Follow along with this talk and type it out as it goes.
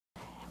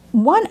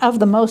one of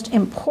the most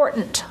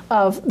important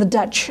of the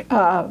Dutch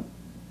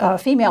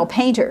female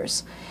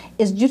painters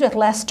is Judith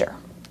Leyster.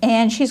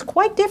 And she's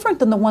quite different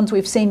than the ones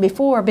we've seen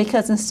before,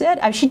 because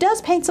instead, she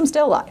does paint some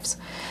still lifes,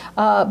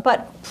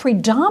 but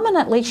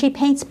predominantly she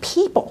paints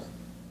people.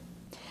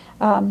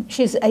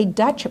 She's a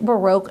Dutch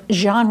Baroque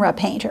genre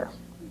painter.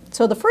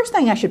 So the first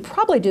thing I should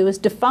probably do is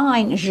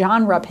define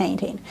genre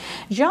painting.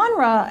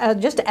 Genre,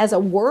 just as a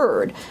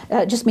word,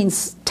 just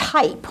means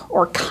type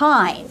or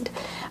kind.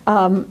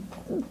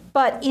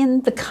 But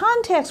in the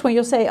context when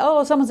you'll say,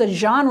 oh, someone's a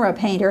genre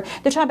painter,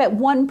 they're talking about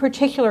one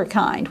particular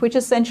kind, which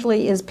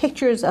essentially is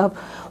pictures of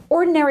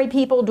ordinary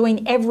people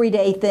doing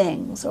everyday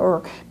things,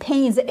 or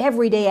paintings of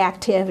everyday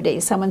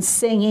activities. Someone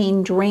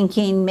singing,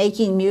 drinking,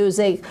 making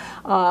music,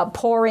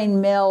 pouring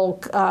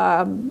milk,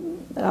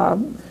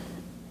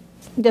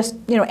 just,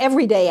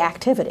 everyday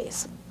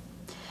activities.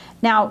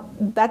 Now,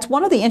 that's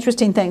one of the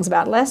interesting things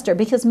about Leyster,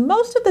 because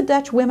most of the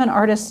Dutch women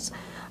artists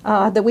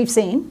that we've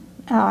seen,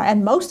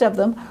 and most of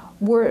them,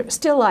 were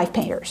still life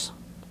painters.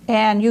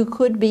 And you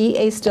could be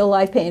a still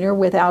life painter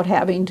without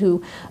having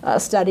to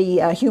study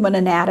human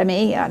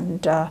anatomy,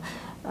 and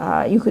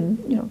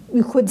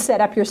you could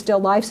set up your still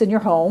lifes in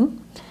your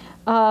home.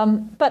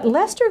 But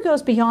Leyster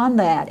goes beyond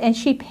that, and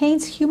she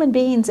paints human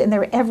beings in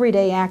their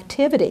everyday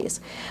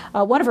activities.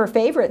 One of her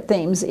favorite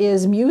themes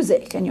is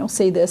music, and you'll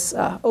see this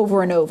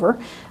over and over.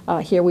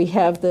 Here we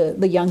have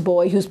the young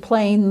boy who's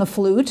playing the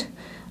flute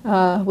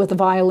with a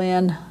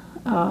violin,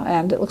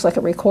 and it looks like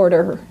a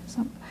recorder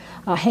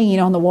hanging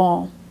on the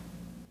wall.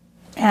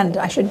 And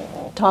I should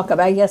talk,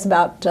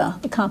 about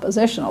the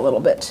composition a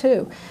little bit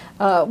too.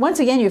 Once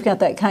again, you've got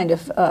that kind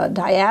of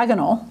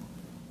diagonal,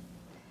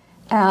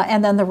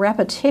 and then the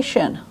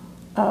repetition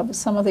of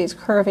some of these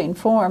curving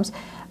forms,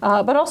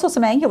 but also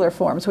some angular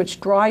forms which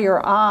draw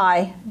your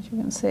eye, as you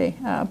can see,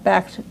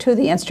 back to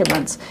the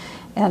instruments.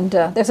 And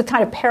there's a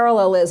kind of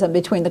parallelism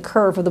between the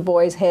curve of the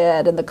boy's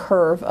head and the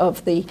curve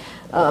of the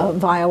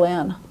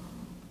violin.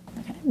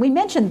 We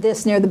mentioned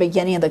this near the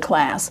beginning of the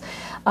class.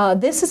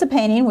 This is a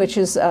painting which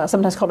is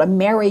sometimes called a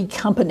merry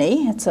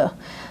company. It's a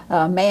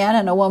man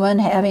and a woman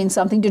having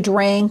something to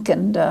drink,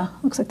 and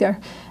looks like they're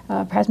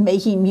perhaps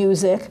making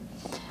music.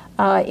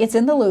 It's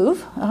in the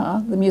Louvre,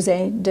 the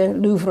Musée du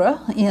Louvre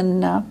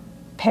in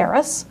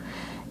Paris,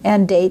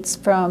 and dates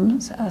from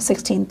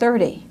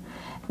 1630.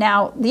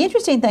 Now, the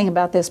interesting thing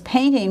about this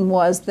painting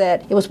was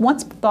that it was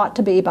once thought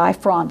to be by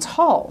Frans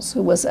Hals,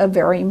 who was a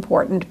very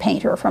important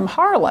painter from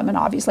Haarlem, and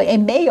obviously a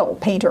male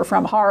painter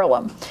from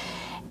Haarlem.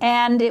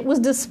 And it was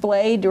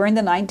displayed during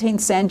the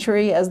 19th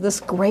century as this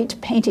great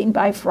painting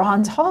by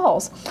Frans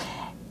Hals.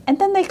 And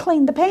then they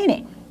cleaned the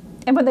painting.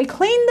 And when they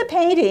cleaned the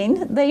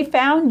painting, they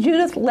found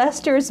Judith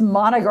Leyster's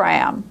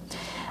monogram,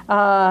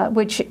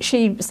 which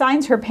she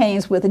signs her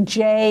paintings with a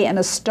J and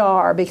a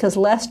star, because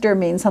Leyster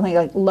means something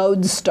like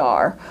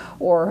lodestar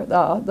or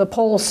the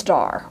pole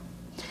star.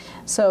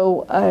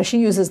 So she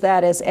uses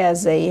that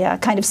as a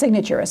kind of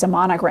signature, as a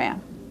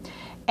monogram.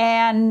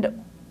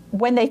 And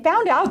when they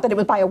found out that it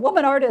was by a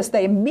woman artist,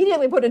 they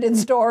immediately put it in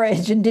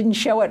storage and didn't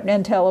show it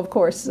until, of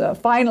course,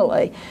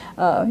 finally,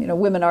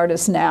 women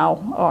artists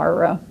now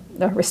are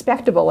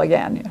respectable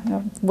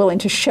again, willing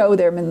to show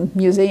them in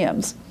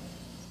museums.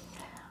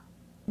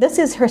 This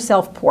is her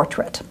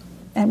self-portrait,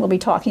 and we'll be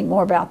talking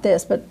more about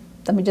this, but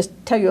let me just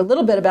tell you a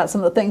little bit about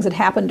some of the things that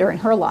happened during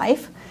her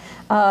life.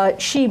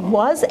 She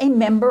was a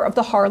member of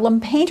the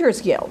Haarlem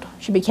Painters Guild.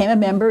 She became a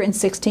member in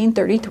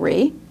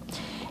 1633,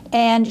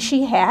 and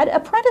she had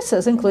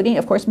apprentices, including,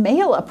 of course,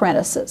 male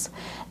apprentices.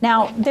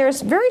 Now,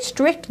 there's very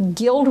strict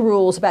guild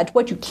rules about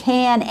what you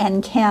can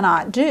and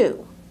cannot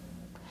do.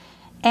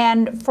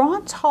 And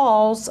Frans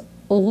Hals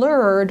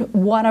lured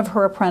one of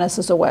her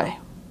apprentices away.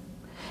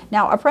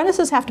 Now,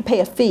 apprentices have to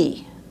pay a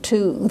fee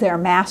to their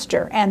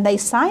master, and they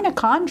sign a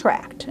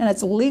contract, and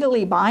it's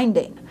legally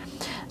binding.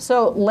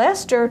 So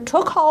Leyster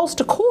took Hals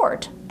to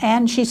court,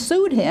 and she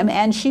sued him,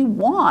 and she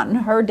won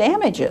her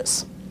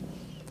damages.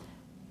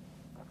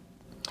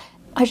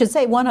 I should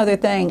say one other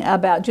thing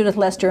about Judith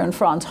Leyster and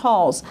Frans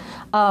Hals.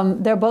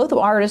 They're both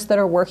artists that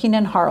are working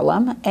in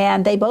Haarlem,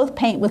 and they both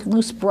paint with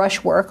loose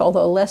brushwork,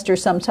 although Leyster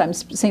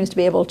sometimes seems to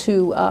be able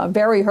to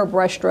vary her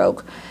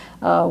brushstroke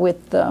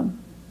with the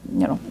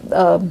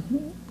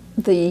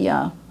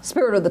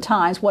spirit of the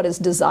times, what is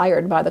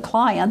desired by the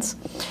clients.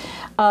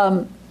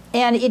 And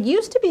it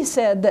used to be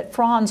said that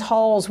Frans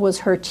Hals was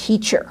her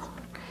teacher.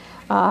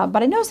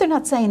 But I notice they're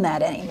not saying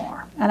that anymore.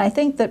 And I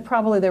think that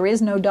probably there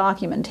is no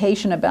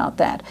documentation about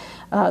that.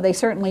 They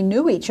certainly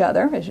knew each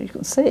other, as you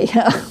can see.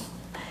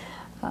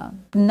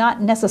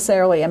 Not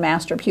necessarily a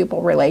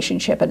master-pupil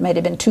relationship. It may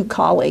have been two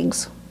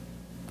colleagues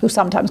who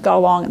sometimes got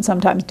along and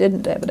sometimes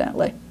didn't,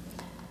 evidently.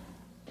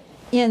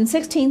 In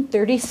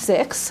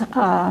 1636,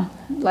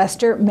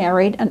 Leyster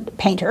married a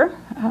painter,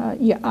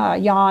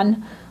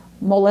 Jan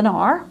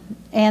Molenaar,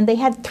 and they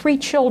had 3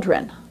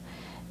 children.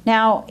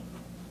 Now,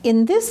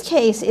 in this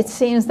case, it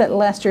seems that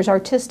Leyster's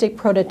artistic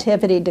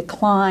productivity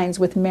declines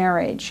with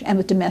marriage and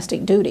with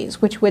domestic duties,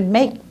 which would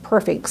make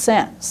perfect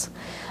sense.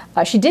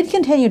 She did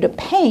continue to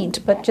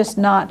paint, but just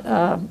not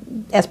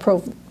as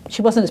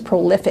she wasn't as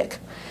prolific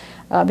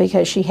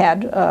because she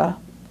had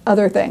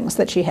other things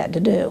that she had to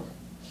do.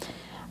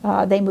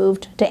 They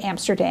moved to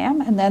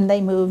Amsterdam, and then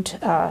they moved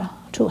to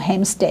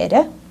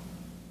Heemstede,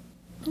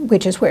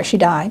 which is where she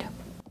died.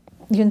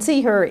 You can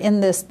see her in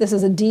this. This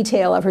is a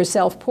detail of her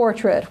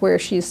self-portrait where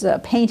she's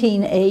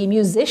painting a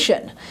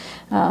musician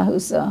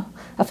who's a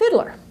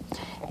fiddler.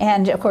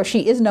 And of course,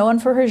 she is known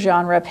for her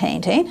genre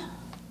painting.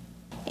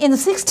 In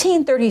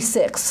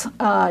 1636,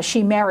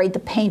 she married the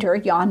painter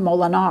Jan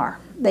Molenaar.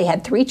 They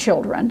had 3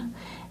 children.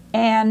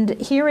 And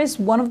here is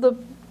one of the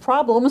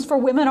problems for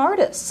women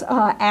artists.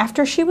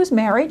 After she was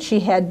married, she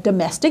had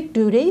domestic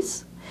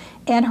duties,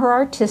 and her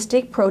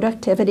artistic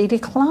productivity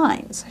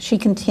declines. She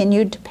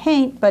continued to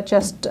paint, but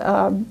just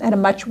at a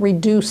much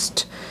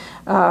reduced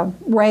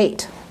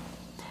rate.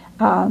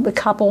 The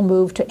couple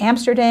moved to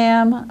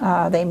Amsterdam,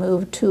 they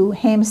moved to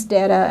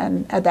Heemstede,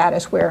 and that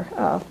is where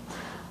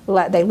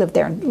they lived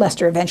there, and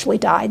Leyster eventually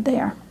died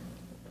there.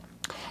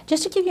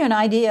 Just to give you an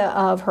idea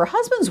of her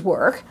husband's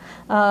work,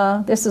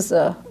 this is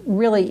a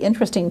really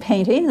interesting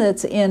painting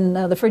that's in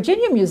the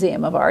Virginia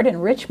Museum of Art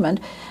in Richmond.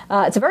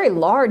 It's a very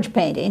large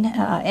painting,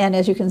 and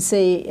as you can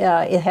see,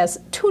 it has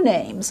 2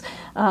 names.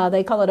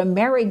 They call it a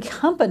merry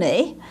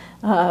company,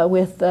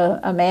 with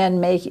a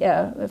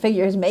man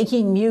figures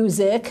making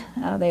music.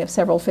 They have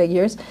several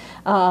figures,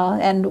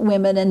 and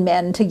women and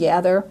men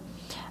together.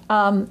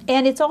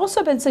 And it's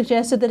also been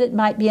suggested that it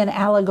might be an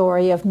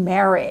allegory of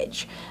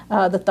marriage,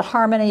 that the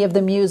harmony of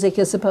the music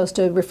is supposed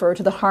to refer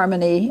to the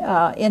harmony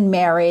in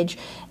marriage,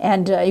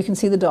 and you can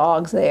see the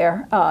dogs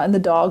there, and the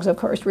dogs, of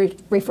course,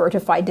 refer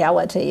to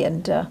fidelity,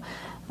 and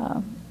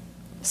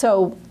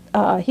so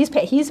he's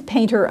a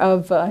painter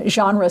of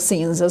genre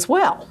scenes as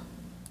well.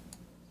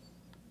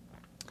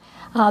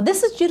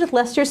 This is Judith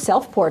Leyster's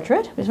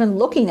self-portrait. We've been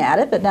looking at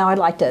it, but now I'd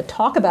like to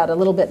talk about it a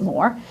little bit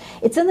more.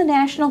 It's in the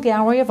National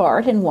Gallery of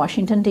Art in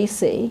Washington,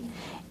 D.C.,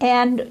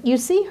 and you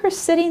see her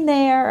sitting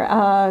there,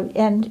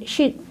 and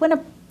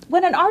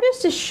when an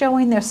artist is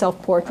showing their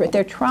self-portrait,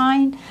 they're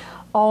trying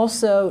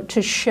also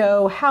to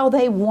show how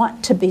they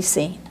want to be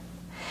seen.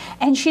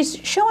 And she's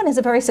shown as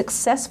a very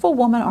successful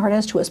woman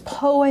artist who is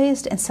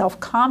poised and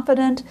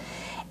self-confident.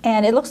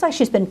 And it looks like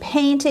she's been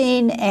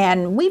painting,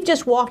 and we've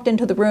just walked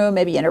into the room,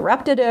 maybe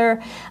interrupted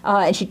her,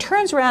 and she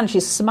turns around and she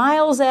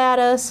smiles at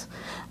us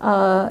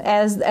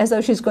as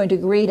though she's going to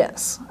greet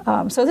us.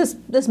 So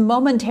this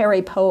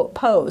momentary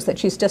pose that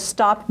she's just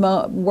stopped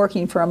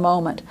working for a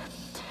moment.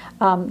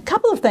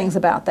 Couple of things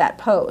about that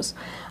pose.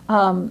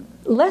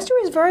 Leyster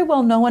is very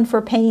well known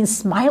for painting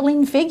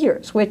smiling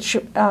figures, which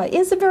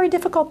is a very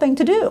difficult thing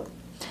to do.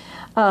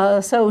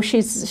 So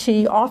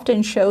she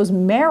often shows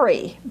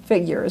merry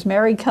figures,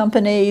 merry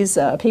companies,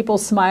 people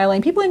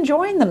smiling, people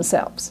enjoying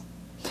themselves.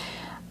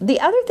 The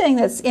other thing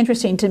that's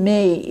interesting to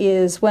me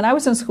is when I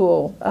was in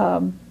school,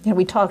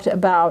 we talked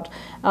about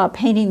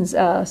paintings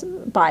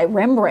by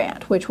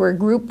Rembrandt, which were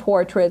group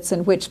portraits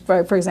in which,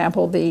 for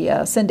example, the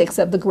syndics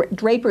of the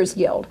Drapers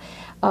Guild,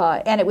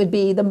 and it would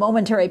be the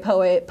momentary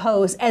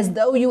pose as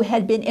though you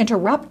had been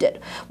interrupted.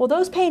 Well,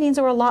 those paintings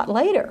are a lot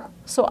later.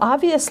 So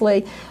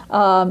obviously,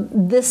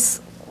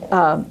 this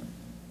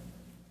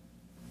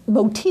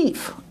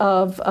motif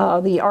of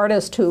the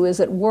artist who is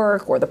at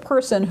work or the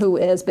person who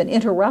has been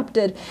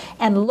interrupted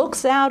and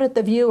looks out at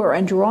the viewer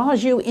and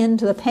draws you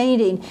into the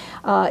painting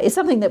is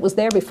something that was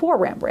there before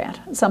Rembrandt,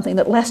 something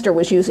that Leyster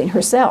was using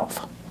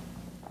herself.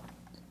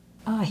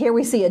 Here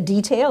we see a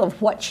detail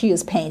of what she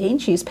is painting.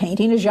 She's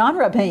painting a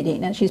genre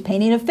painting, and she's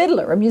painting a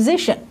fiddler, a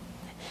musician.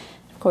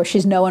 Of course,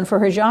 she's known for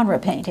her genre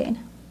painting.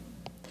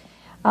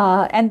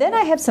 And then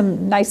I have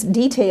some nice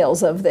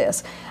details of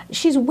this.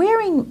 She's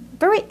wearing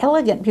very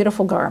elegant,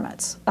 beautiful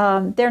garments.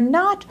 They're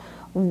not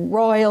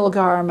royal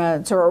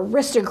garments or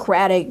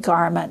aristocratic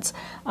garments,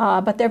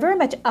 but they're very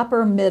much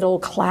upper middle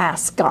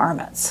class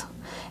garments.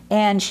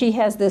 And she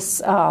has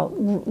this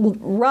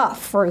ruff,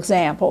 for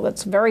example,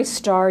 that's very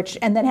starched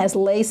and then has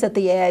lace at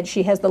the edge.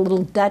 She has the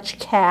little Dutch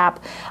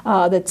cap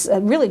that's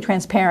really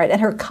transparent,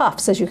 and her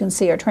cuffs, as you can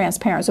see, are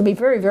transparent. So it'll be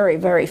very, very,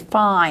 very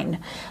fine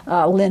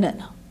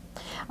linen.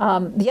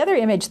 The other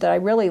image that I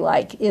really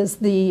like is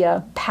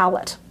the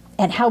palette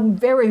and how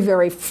very,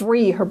 very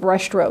free her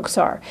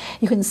brushstrokes are.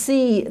 You can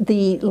see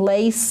the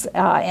lace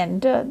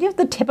and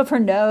the tip of her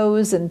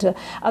nose and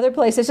other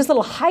places, just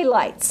little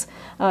highlights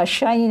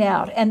shining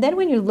out. And then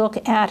when you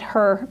look at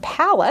her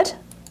palette,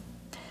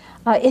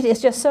 it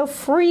is just so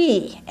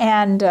free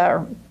and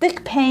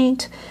thick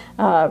paint,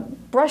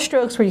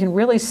 brushstrokes where you can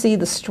really see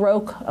the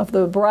stroke of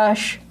the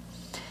brush.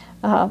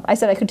 I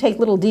said I could take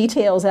little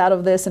details out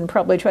of this and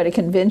probably try to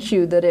convince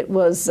you that it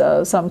was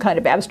some kind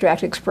of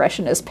abstract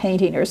expressionist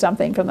painting or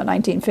something from the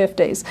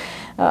 1950s.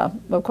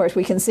 Of course,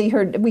 we can see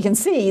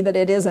that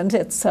it isn't.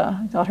 It's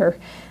got her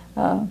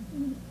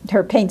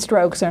paint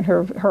strokes and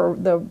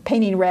the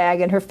painting rag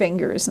and her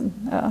fingers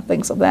and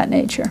things of that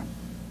nature.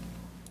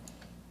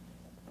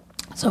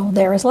 So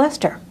there is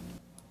Leyster.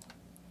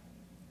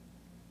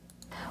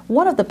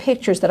 One of the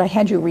pictures that I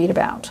had you read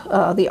about,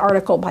 the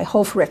article by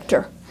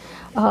Hofrichter,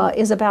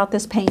 is about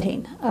this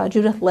painting,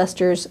 Judith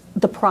Leyster's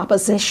The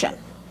Proposition.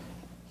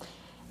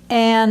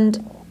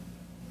 And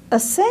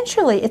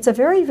essentially, it's a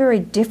very, very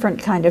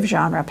different kind of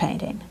genre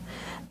painting.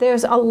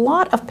 There's a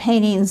lot of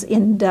paintings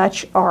in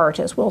Dutch art,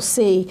 as we'll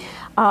see,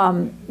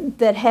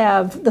 that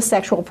have the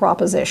sexual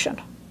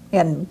proposition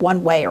in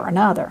one way or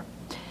another.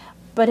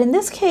 But in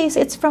this case,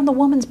 it's from the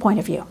woman's point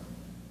of view,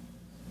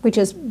 which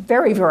is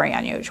very, very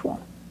unusual.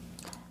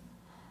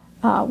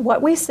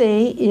 What we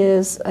see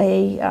is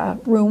a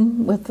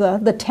room with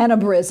the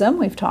tenebrism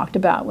we've talked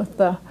about with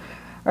the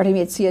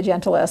Artemisia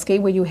Gentileschi,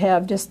 where you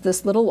have just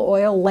this little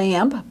oil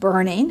lamp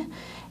burning,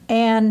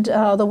 and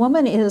the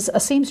woman is a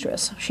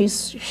seamstress.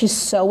 She's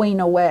sewing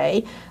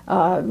away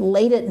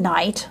late at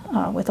night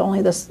with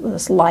only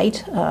this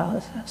light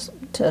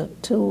to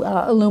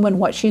illumine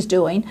what she's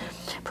doing.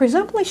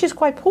 Presumably she's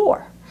quite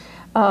poor.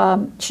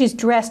 She's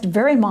dressed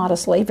very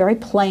modestly, very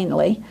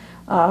plainly.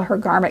 Her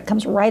garment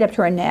comes right up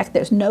to her neck.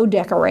 There's no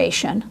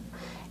decoration.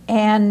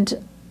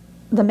 And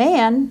the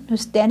man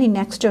who's standing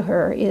next to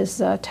her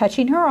is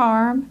touching her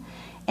arm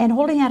and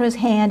holding out his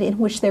hand in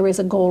which there is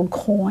a gold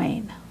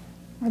coin.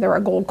 There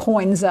are gold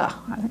coins,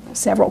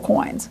 several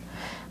coins.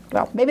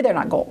 Well, maybe they're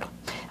not gold.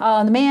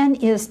 The man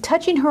is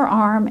touching her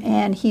arm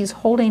and he's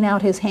holding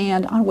out his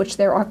hand on which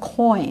there are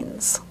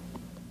coins.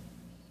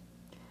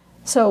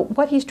 So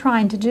what he's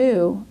trying to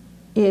do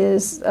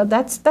is,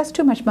 that's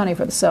too much money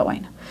for the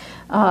sewing.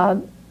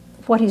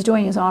 What he's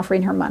doing is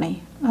offering her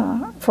money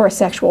for a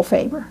sexual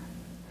favor.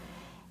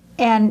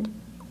 And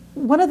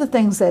one of the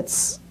things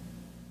that's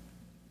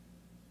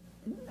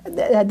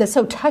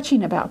so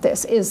touching about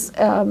this is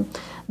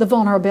the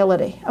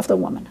vulnerability of the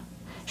woman.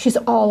 She's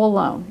all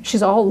alone.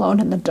 She's all alone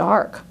in the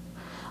dark.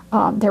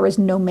 There is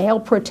no male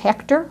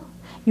protector.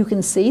 You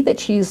can see that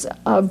she's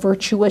a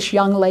virtuous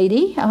young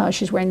lady.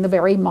 She's wearing the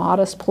very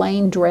modest,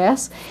 plain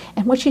dress.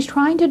 And what she's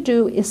trying to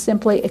do is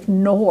simply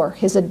ignore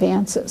his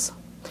advances.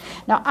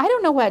 Now, I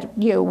don't know what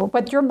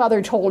your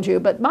mother told you,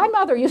 but my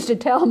mother used to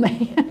tell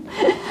me,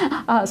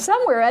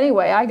 somewhere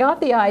anyway, I got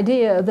the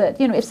idea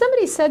that, if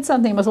somebody said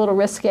something was a little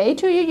risque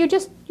to you, you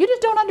just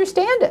don't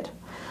understand it.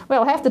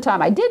 Well, half the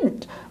time I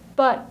didn't,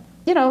 but,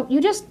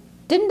 you just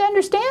didn't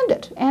understand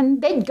it.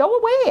 And they'd go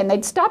away and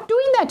they'd stop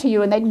doing that to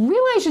you and they'd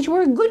realize that you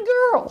were a good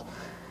girl.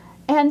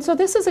 And so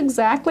this is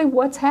exactly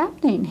what's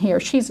happening here.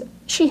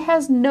 She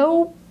has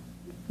no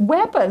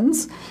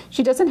weapons.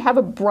 She doesn't have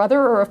a brother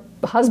or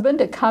a husband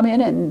to come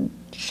in and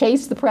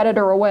chase the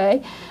predator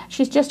away.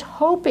 She's just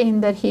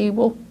hoping that he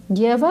will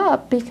give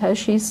up because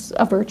she's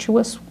a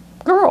virtuous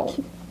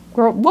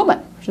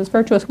woman. She's a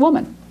virtuous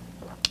woman.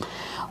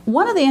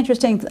 One of the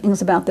interesting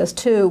things about this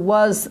too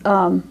was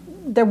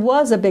there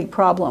was a big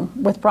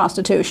problem with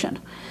prostitution,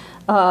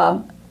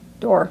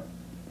 or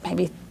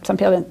maybe some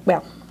people,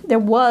 well, there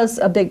was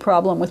a big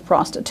problem with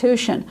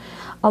prostitution.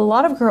 A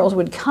lot of girls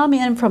would come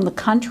in from the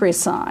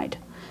countryside,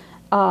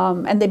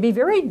 and they'd be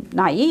very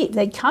naive.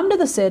 They'd come to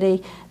the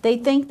city,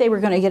 they'd think they were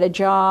going to get a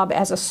job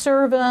as a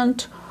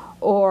servant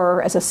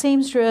or as a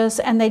seamstress,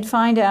 and they'd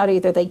find out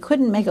either they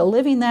couldn't make a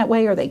living that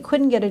way or they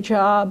couldn't get a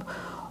job,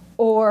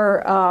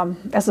 or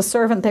as a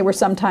servant they were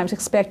sometimes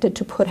expected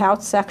to put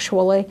out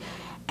sexually.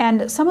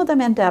 And some of them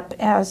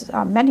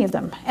many of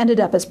them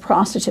ended up as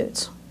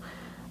prostitutes.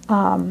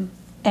 And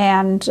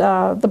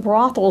the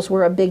brothels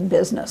were a big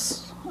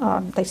business.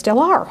 They still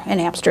are in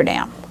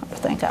Amsterdam, I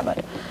think of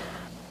it.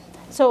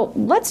 So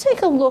let's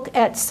take a look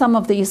at some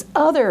of these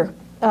other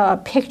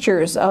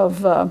pictures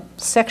of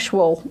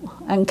sexual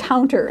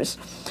encounters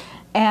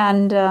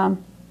and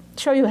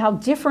show you how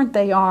different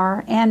they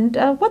are and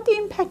what the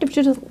impact of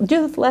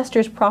Judith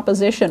Leyster's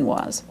proposition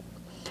was.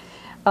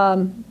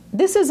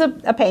 This is a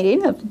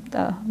painting a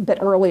bit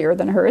earlier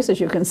than hers,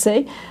 as you can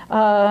see.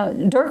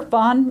 Dirk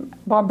van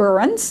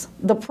Barburen's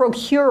The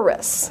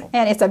Procuress,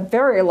 and it's a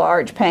very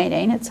large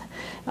painting. It's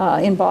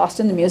in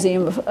Boston, the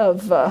Museum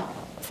of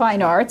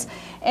Fine Arts.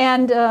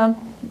 And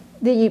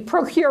the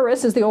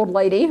procuress is the old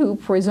lady who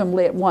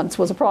presumably at once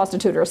was a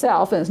prostitute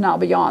herself and is now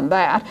beyond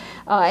that.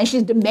 And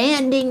she's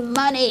demanding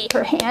money.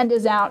 Her hand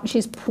is out, and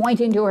she's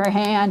pointing to her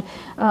hand.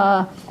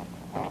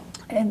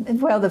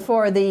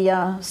 For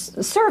the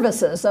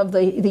services of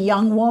the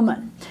young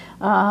woman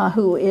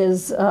who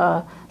is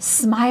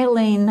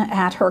smiling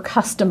at her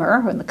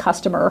customer, and the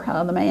customer,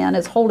 the man,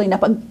 is holding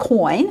up a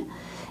coin,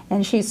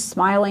 and she's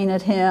smiling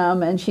at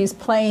him, and she's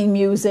playing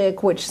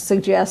music, which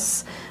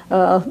suggests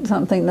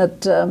something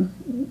that,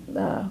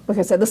 like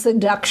I said, the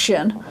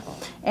seduction.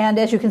 And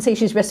as you can see,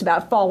 she's just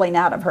about falling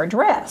out of her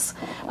dress.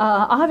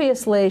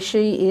 Obviously,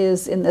 she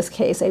is, in this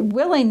case, a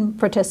willing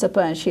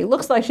participant. She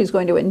looks like she's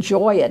going to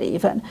enjoy it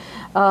even.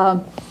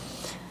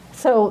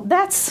 So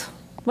that's,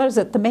 what is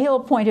it, the male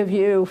point of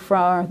view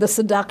for the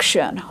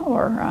seduction,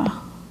 or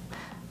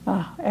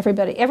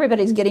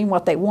everybody's getting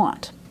what they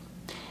want.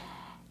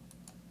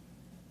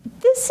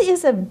 This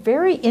is a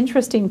very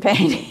interesting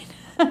painting.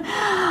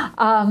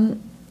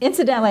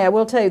 Incidentally, I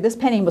will tell you, this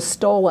painting was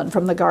stolen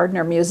from the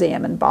Gardner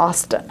Museum in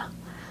Boston.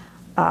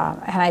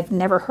 And I've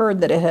never heard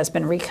that it has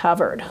been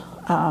recovered.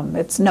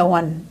 It's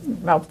known,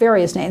 well,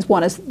 various names.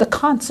 One is The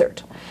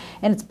Concert,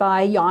 and it's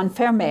by Jan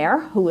Vermeer,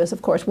 who is,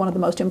 of course, one of the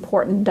most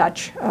important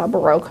Dutch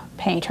Baroque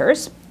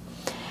painters.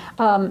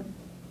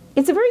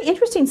 It's a very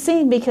interesting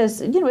scene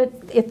because, you know,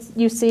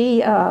 you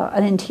see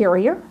an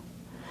interior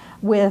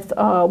with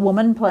a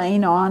woman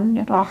playing on,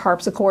 you know, a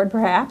harpsichord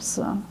perhaps,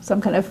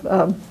 some kind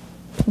of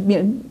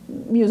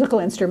musical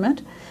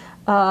instrument.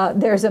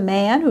 There's a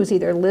man who's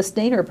either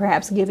listening or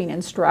perhaps giving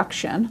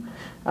instruction.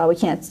 We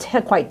can't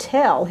quite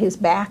tell. His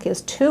back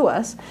is to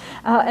us.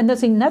 And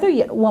there's another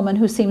woman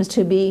who seems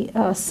to be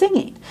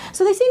singing.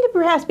 So they seem to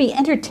perhaps be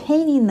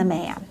entertaining the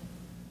man.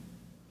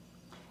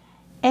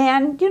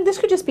 And you know, this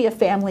could just be a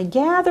family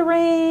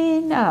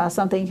gathering,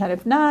 something kind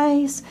of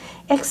nice,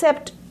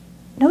 except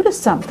notice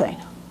something.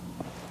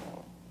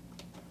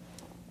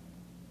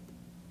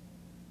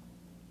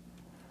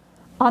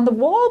 On the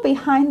wall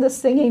behind the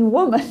singing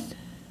woman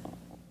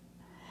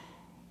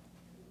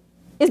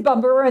is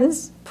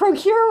Bumburin's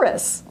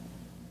Procuress.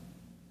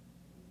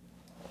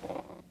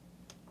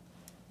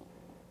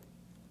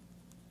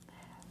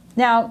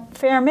 Now,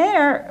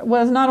 Vermeer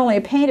was not only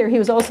a painter, he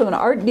was also an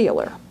art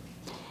dealer.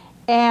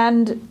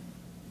 And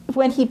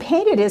when he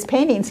painted his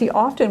paintings, he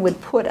often would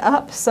put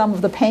up some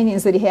of the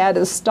paintings that he had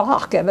as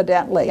stock,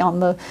 evidently, on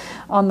the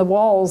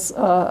walls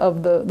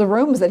of the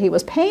rooms that he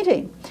was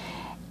painting.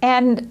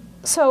 And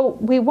so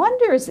we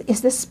wonder,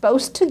 is this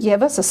supposed to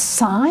give us a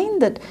sign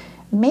that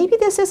maybe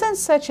this isn't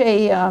such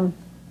a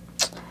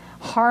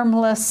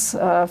harmless,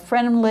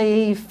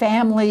 friendly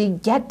family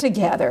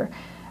get-together?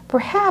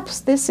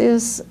 Perhaps this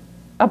is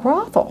a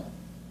brothel.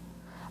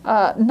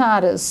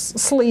 Not as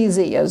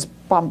sleazy as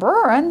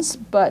Bumburin's,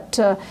 but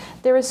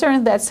there is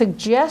certainly that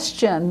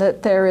suggestion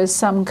that there is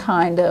some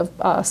kind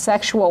of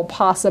sexual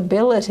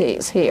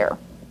possibilities here.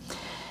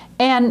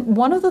 And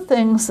one of the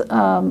things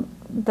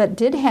that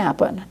did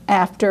happen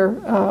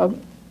after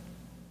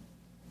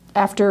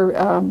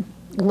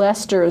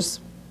Leicester's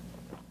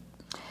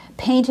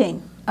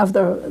painting of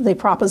the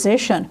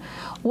proposition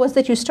was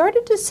that you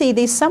started to see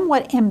these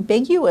somewhat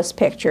ambiguous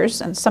pictures,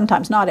 and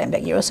sometimes not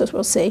ambiguous, as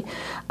we'll see,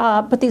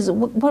 but these,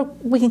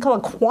 what we can call a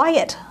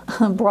quiet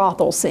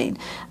brothel scene,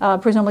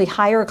 presumably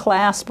higher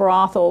class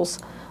brothels,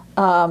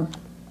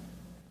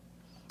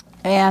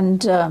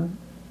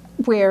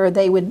 where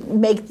they would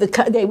make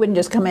they wouldn't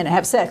just come in and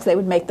have sex, they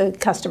would make the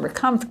customer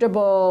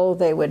comfortable,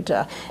 they would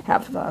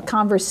have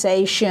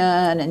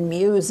conversation and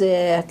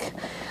music.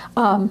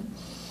 And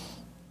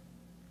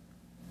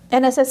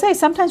as I say,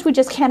 sometimes we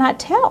just cannot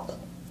tell.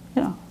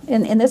 You know,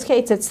 in this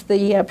case, it's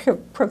the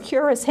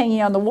Procuress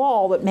hanging on the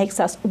wall that makes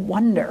us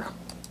wonder.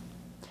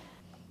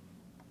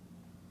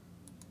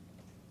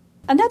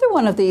 Another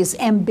one of these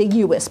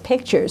ambiguous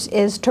pictures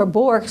is Ter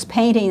Borch's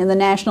painting in the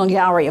National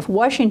Gallery of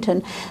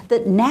Washington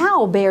that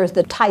now bears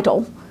the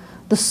title,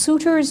 The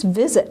Suitor's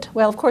Visit.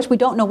 Well, of course, we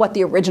don't know what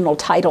the original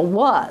title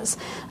was.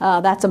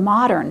 That's a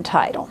modern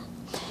title.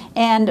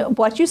 And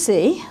what you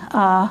see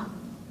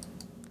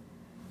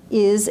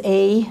is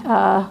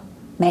a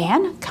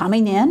man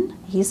coming in.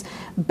 He's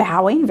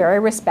bowing very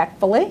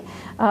respectfully.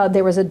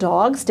 There was a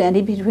dog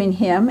standing between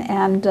him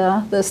and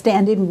the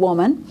standing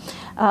woman.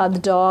 The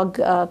dog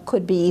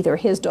could be either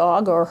his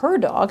dog or her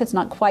dog. It's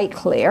not quite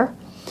clear.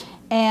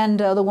 And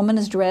the woman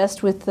is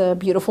dressed with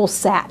beautiful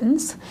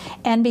satins.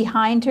 And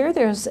behind her,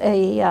 there's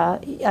a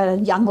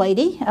young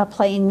lady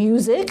playing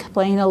music,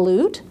 playing a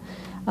lute,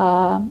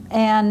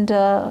 and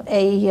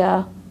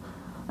an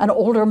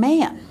older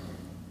man.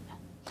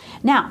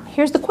 Now,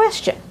 here's the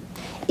question.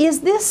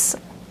 Is this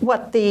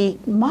what the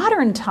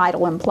modern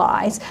title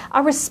implies,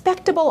 a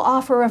respectable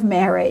offer of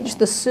marriage?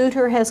 The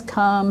suitor has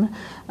come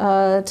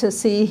to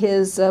see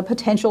his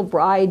potential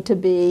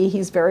bride-to-be.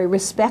 He's very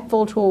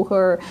respectful to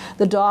her.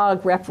 The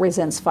dog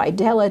represents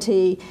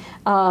fidelity,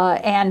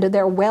 and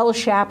they're well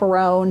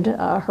chaperoned.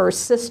 Her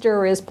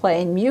sister is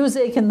playing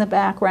music in the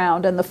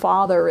background, and the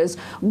father is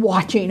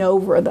watching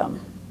over them.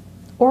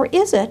 Or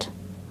is it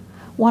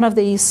one of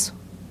these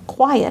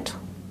quiet,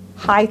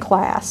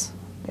 high-class,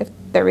 if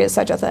there is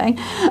such a thing,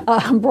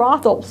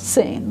 brothel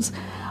scenes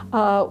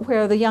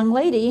where the young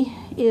lady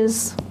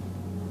is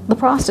the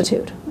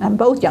prostitute, and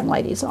both young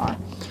ladies are.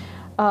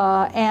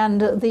 But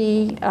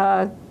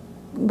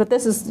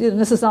this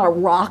is not a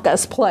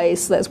raucous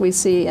place as we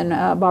see in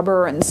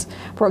Bumburin's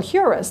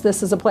Procuress.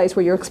 This is a place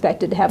where you're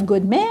expected to have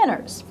good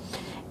manners.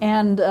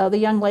 And the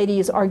young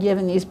ladies are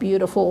given these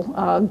beautiful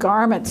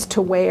garments to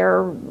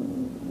wear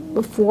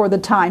for the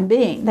time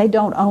being. They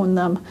don't own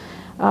them.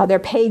 They're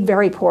paid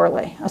very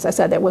poorly. As I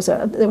said, there was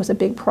a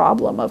big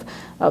problem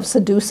of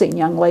seducing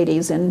young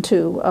ladies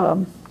into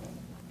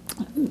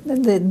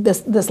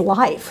this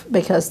life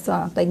because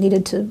they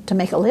needed to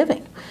make a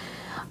living.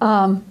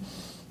 As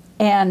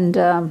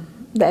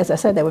I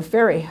said, they were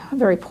very,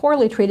 very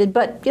poorly treated.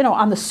 But you know,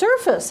 on the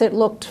surface, it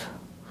looked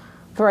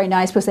very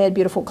nice because they had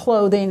beautiful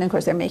clothing, and of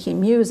course they're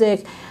making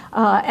music.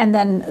 And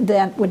then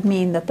that would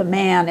mean that the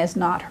man is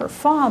not her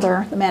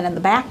father, the man in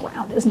the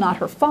background is not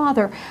her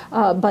father,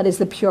 but is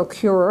the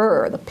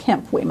procureur, the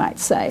pimp, we might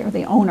say, or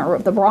the owner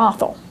of the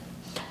brothel.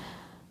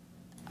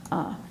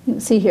 You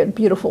can see here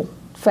beautiful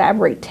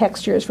fabric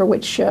textures for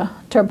which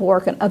Ter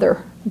Borch and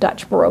other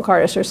Dutch Baroque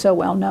artists are so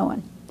well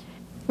known.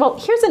 Well,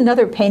 here's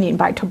another painting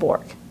by Ter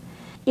Borch.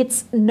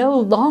 It's no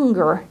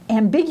longer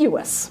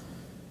ambiguous.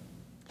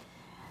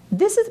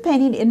 This is a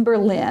painting in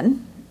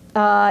Berlin.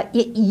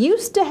 It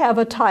used to have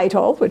a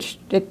title, which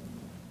it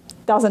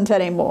doesn't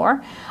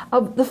anymore,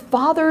 of The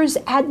Father's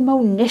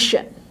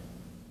Admonition.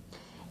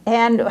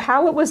 And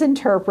how it was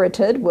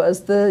interpreted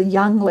was the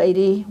young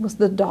lady, was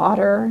the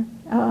daughter,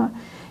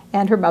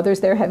 and her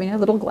mother's there having a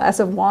little glass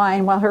of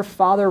wine while her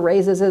father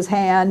raises his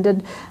hand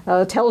and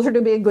tells her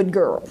to be a good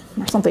girl,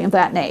 or something of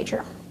that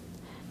nature.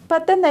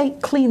 But then they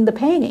cleaned the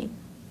painting,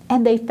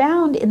 and they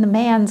found in the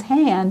man's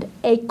hand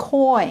a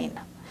coin.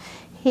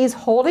 He's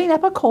holding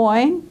up a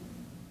coin,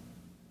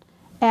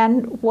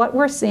 and what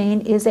we're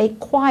seeing is a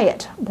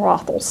quiet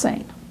brothel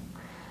scene.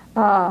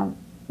 The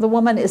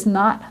woman is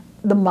not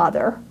the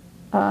mother.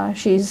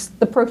 She's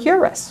the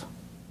procuress.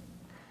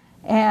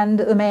 And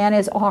the man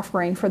is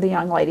offering for the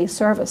young lady's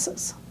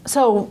services.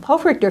 So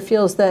Hofrichter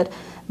feels that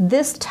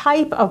this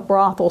type of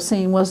brothel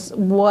scene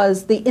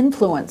was the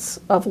influence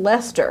of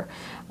Leyster,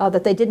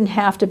 that they didn't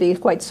have to be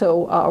quite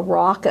so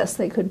raucous.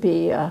 They could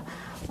be a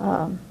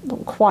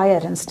little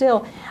quiet and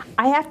still.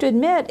 I have to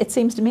admit, it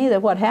seems to me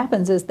that what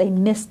happens is they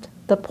missed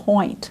the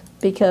point,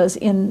 because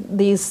in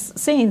these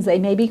scenes they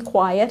may be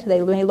quiet,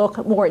 they may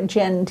look more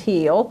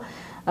genteel,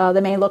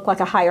 they may look like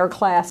a higher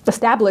class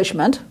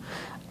establishment,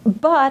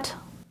 but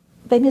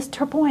they missed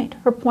her point.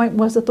 Her point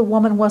was that the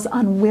woman was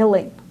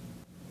unwilling.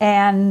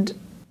 And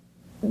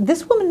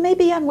this woman may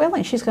be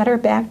unwilling. She's got her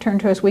back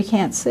turned to us, we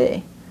can't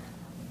see.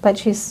 But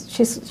she's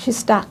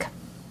stuck.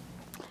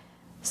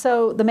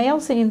 So the male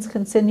scenes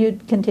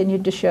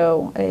continued to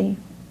show a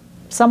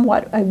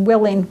somewhat a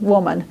willing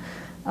woman.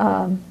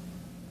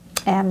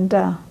 And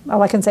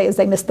all I can say is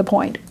they missed the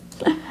point.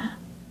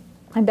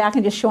 I'm back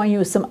and just showing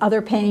you some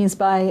other paintings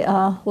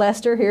by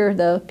Leyster here.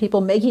 The people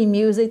making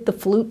music, the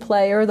flute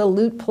player, the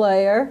lute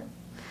player.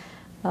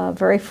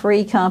 Very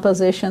free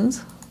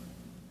compositions.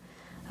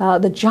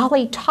 The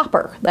jolly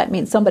topper, that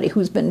means somebody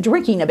who's been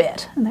drinking a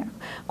bit, and they're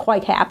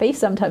quite happy.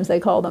 Sometimes they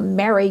call them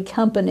merry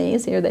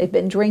companies. Here they've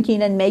been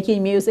drinking and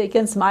making music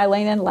and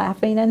smiling and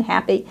laughing and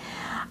happy.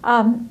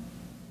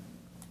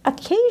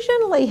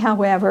 Occasionally,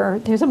 however,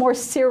 there's a more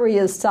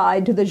serious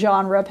side to the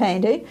genre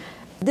painting.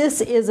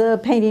 This is a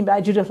painting by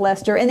Judith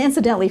Leyster, and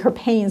incidentally, her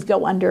paintings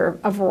go under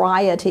a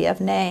variety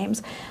of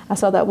names. I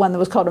saw that one that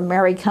was called A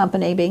Merry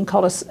Company, being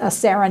called a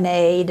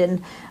serenade,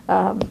 and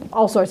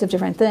all sorts of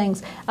different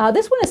things.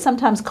 This one is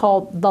sometimes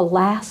called The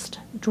Last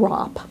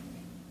Drop.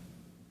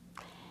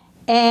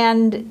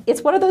 And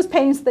it's one of those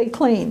paintings they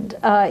cleaned.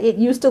 It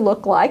used to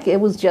look like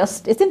it was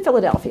just, it's in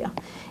Philadelphia.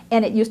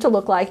 And it used to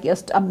look like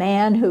just a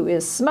man who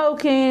is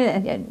smoking,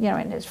 and you know,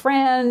 and his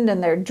friend,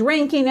 and they're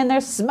drinking and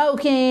they're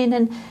smoking,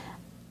 and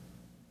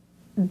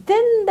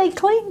then they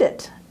cleaned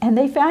it, and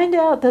they found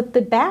out that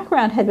the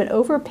background had been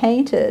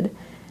overpainted,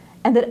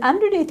 and that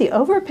underneath the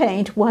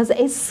overpaint was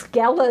a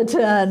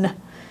skeleton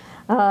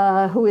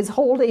who is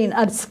holding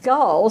a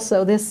skull.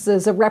 So this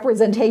is a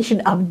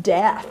representation of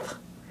death.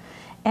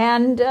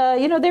 And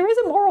you know, there is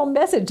a moral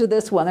message to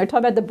this one. They're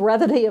talking about the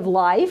brevity of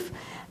life,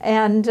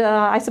 and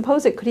I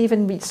suppose it could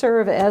even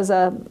serve as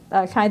a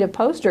kind of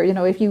poster. You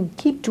know, if you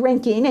keep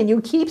drinking and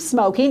you keep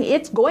smoking,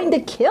 it's going to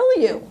kill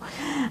you,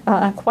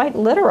 quite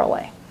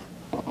literally.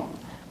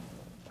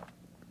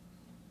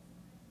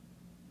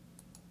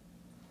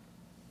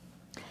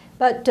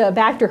 But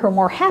back to her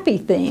more happy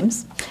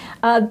themes.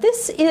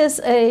 This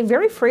is a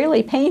very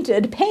freely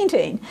painted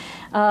painting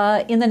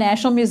in the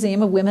National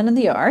Museum of Women in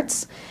the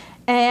Arts.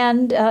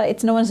 And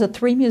it's known as the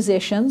Three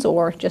Musicians,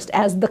 or just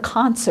as the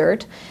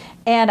concert.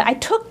 And I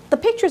took the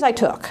pictures I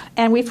took,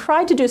 and we've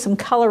tried to do some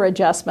color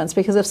adjustments,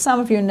 because if some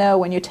of you know,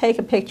 when you take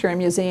a picture in a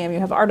museum, you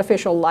have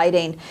artificial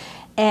lighting,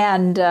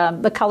 and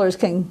the colors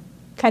can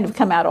kind of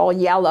come out all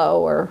yellow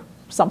or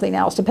something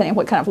else, depending on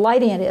what kind of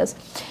lighting it is.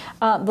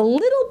 The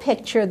little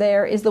picture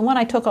there is the one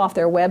I took off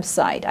their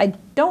website. I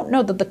don't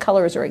know that the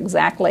colors are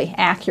exactly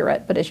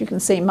accurate, but as you can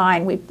see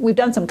mine, we've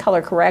done some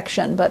color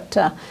correction, but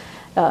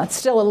it's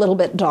still a little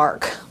bit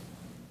dark.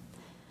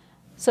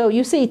 So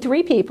you see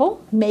three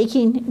people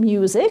making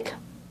music,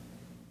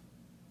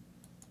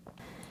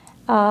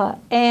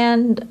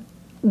 and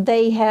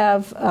they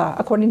have,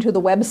 according to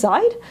the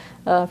website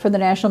for the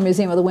National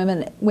Museum of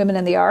the Women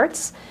in the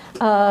Arts,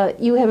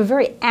 you have a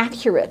very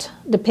accurate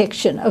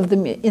depiction of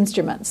the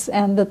instruments,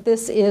 and that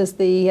this is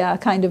the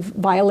kind of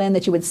violin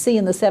that you would see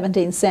in the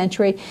 17th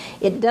century.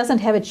 It doesn't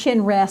have a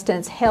chin rest, and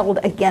it's held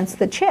against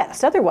the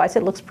chest. Otherwise,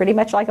 it looks pretty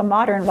much like a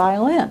modern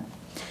violin.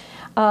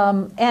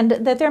 And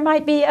that there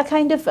might be a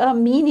kind of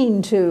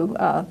meaning to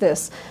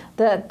this,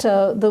 that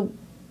the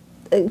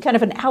kind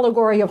of an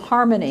allegory of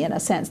harmony, in a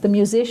sense. The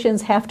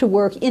musicians have to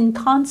work in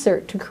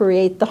concert to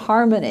create the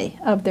harmony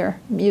of their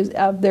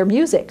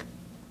music.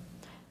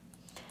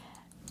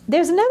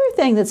 There's another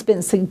thing that's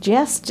been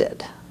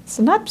suggested. It's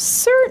not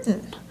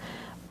certain,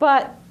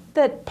 but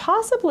that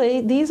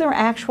possibly these are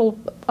actual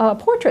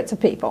portraits of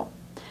people.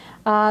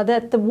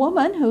 That the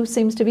woman who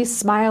seems to be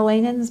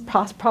smiling and is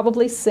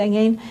probably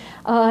singing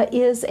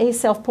is a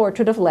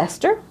self-portrait of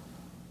Leyster.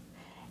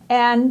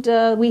 And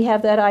we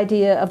have that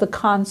idea of the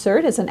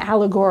concert as an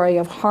allegory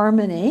of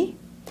harmony.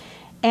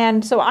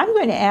 And so I'm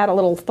going to add a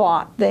little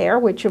thought there,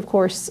 which of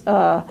course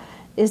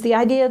is the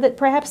idea that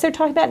perhaps they're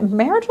talking about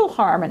marital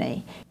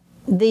harmony.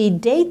 The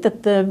date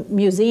that the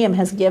museum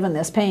has given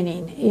this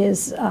painting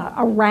is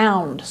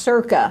around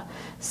circa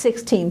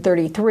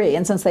 1633.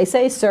 And since they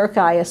say circa,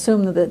 I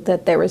assume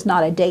that there is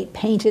not a date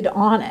painted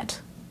on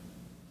it.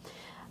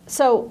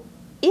 So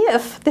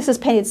if this is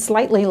painted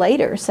slightly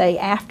later, say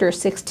after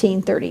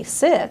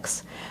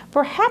 1636,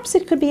 perhaps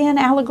it could be an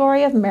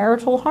allegory of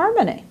marital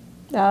harmony.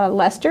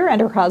 Leyster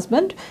and her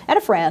husband and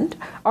a friend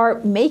are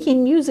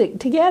making music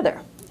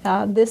together.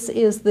 This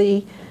is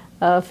the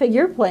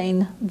figure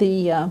playing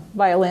the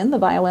violin. The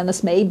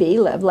violinist may be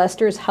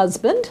Leyster's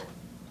husband,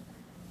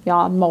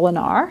 Jan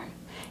Molenaar,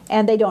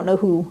 and they don't know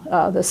who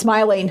the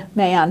smiling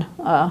man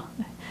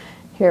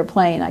here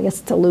playing, I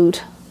guess it's a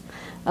lute,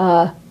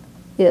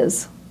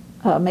 is.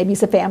 Maybe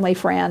it's a family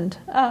friend.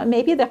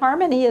 Maybe the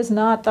harmony is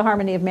not the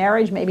harmony of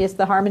marriage. Maybe it's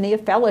the harmony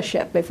of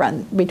fellowship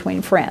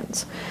between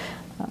friends.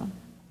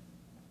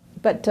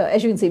 But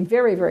as you can see,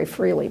 very, very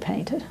freely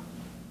painted.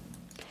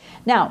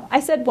 Now, I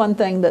said one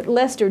thing, that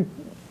Leyster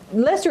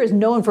is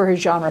known for her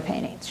genre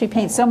paintings. She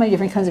paints so many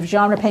different kinds of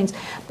genre paintings,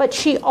 but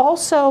she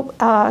also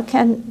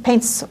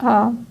paints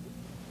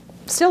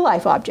still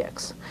life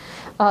objects.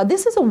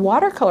 This is a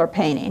watercolor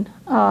painting,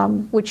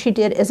 which she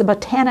did as a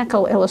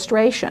botanical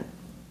illustration.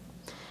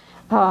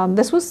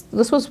 This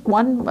was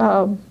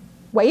one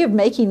way of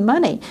making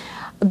money.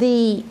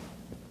 Okay,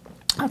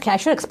 I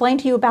should explain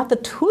to you about the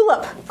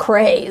tulip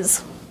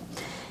craze.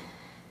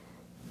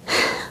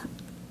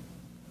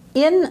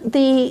 In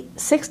the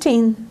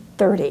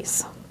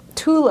 1630s,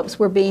 tulips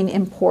were being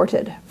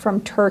imported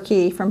from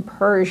Turkey, from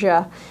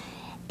Persia,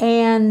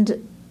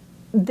 and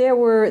these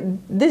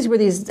were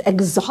these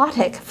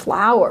exotic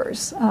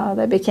flowers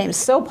that became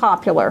so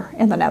popular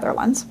in the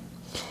Netherlands.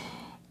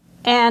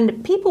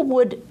 And people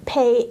would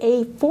pay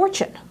a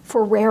fortune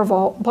for rare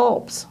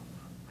bulbs.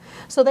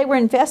 So they were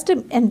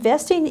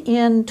investing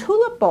in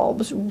tulip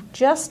bulbs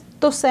just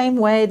the same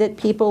way that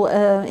people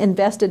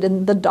invested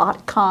in the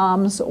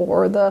dot-coms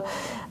or the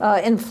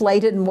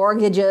inflated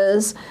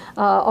mortgages,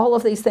 all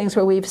of these things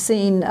where we've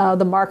seen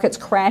the markets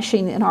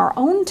crashing in our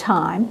own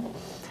time.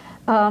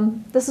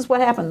 This is what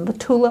happened. The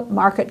tulip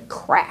market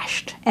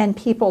crashed and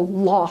people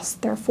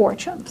lost their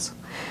fortunes.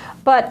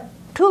 But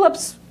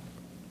tulips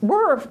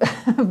were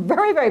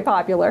very, very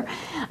popular.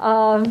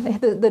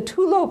 The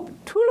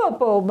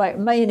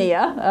tulipomania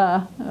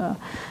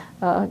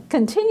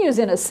continues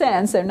in a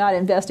sense. They're not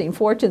investing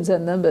fortunes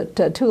in them, but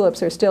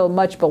tulips are still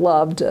much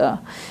beloved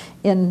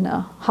in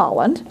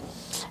Holland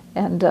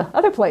and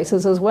other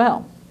places as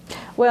well.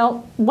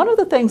 Well, one of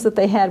the things that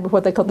they had were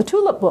what they called the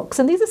tulip books,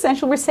 and these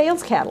essentially were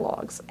sales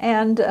catalogs,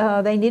 and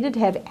they needed to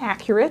have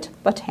accurate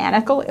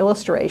botanical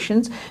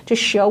illustrations to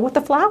show what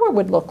the flower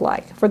would look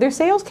like for their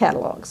sales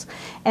catalogs.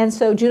 And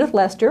so Judith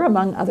Leyster,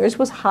 among others,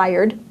 was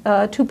hired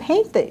to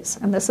paint these,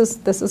 and this is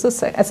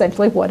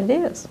essentially what it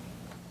is.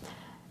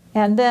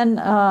 And then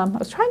I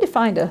was trying to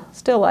find a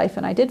still life,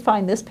 and I did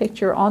find this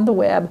picture on the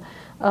web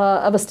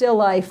of a still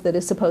life that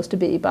is supposed to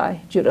be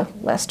by Judith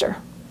Leyster.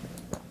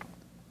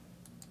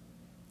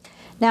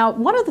 Now,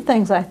 one of the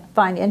things I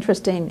find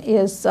interesting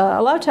is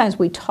a lot of times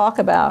we talk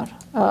about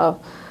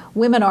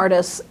women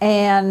artists,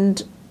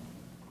 and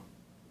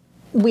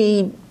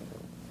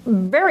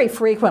very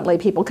frequently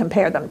people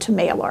compare them to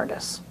male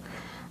artists.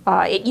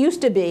 It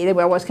used to be they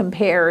were always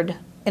compared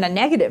in a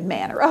negative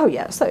manner. Oh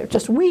yes, they're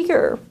just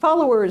weaker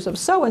followers of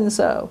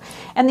so-and-so.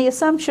 And the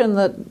assumption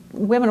that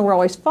women were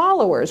always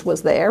followers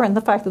was there, and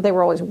the fact that they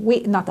were always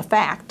weak, not the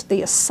fact,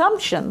 the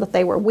assumption that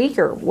they were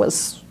weaker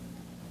was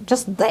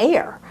just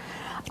there.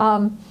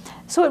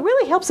 So it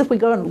really helps if we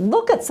go and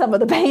look at some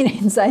of the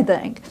paintings, I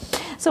think.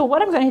 So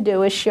what I'm going to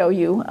do is show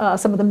you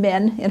some of the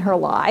men in her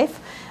life.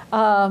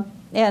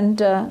 And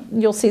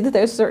you'll see that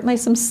there's certainly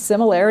some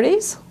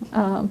similarities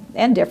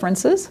and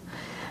differences.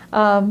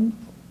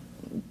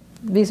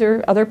 These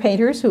are other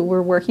painters who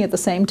were working at the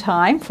same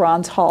time,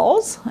 Frans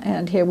Hals.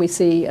 And here we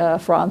see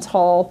Frans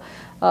Hal,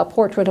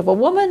 Portrait of a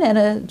Woman, and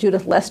a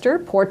Judith Leyster,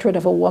 Portrait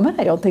of a Woman.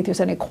 I don't think there's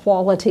any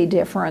quality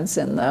difference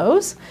in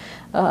those.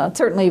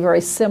 Certainly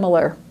very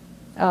similar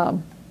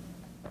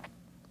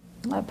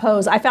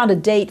pose. I found a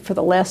date for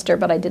the Leyster,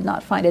 but I did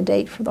not find a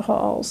date for the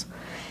Hals.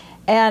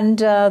 And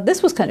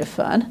this was kind of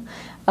fun.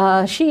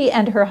 She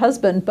and her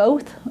husband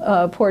both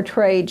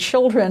portrayed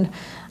children,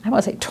 I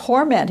want to say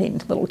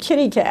tormenting little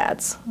kitty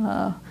cats.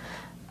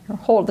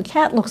 The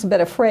cat looks a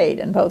bit afraid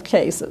in both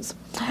cases.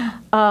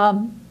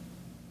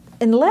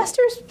 In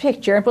Leyster's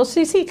picture, we'll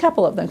see a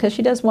couple of them because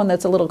she does one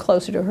that's a little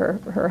closer to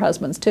her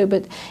husband's too,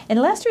 but in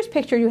Leyster's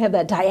picture you have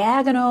that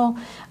diagonal,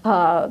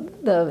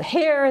 the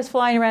hair is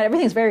flying around,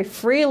 everything's very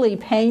freely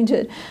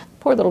painted.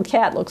 Poor little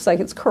cat looks like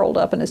it's curled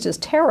up and is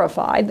just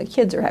terrified. The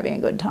kids are having a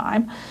good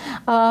time.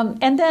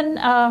 And then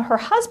her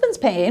husband's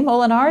painting,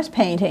 Molenaar's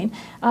painting,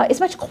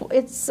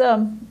 it's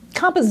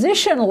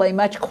compositionally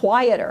much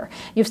quieter.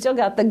 You've still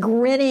got the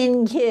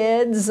grinning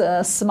kids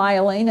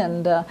smiling,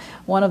 and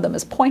one of them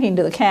is pointing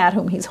to the cat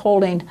whom he's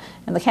holding,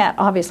 and the cat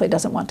obviously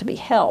doesn't want to be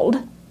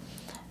held.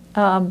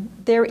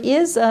 There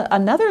is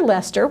another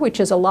Leyster, which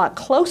is a lot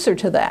closer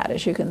to that,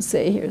 as you can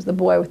see. Here's the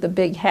boy with the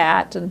big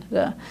hat, and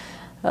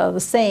the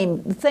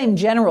same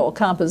general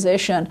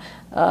composition,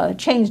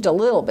 changed a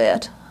little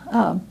bit.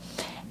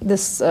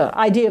 This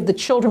idea of the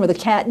children with a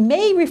cat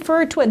may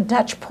refer to a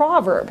Dutch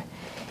proverb.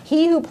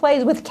 He who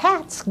plays with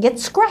cats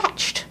gets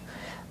scratched,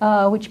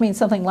 which means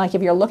something like,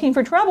 if you're looking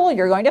for trouble,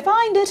 you're going to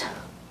find it.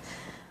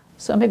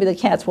 So maybe the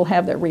cats will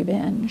have their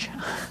revenge.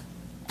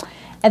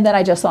 And then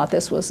I just thought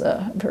this was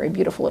a very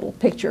beautiful little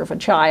picture of a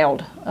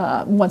child,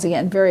 once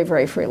again, very,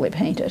 very freely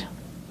painted.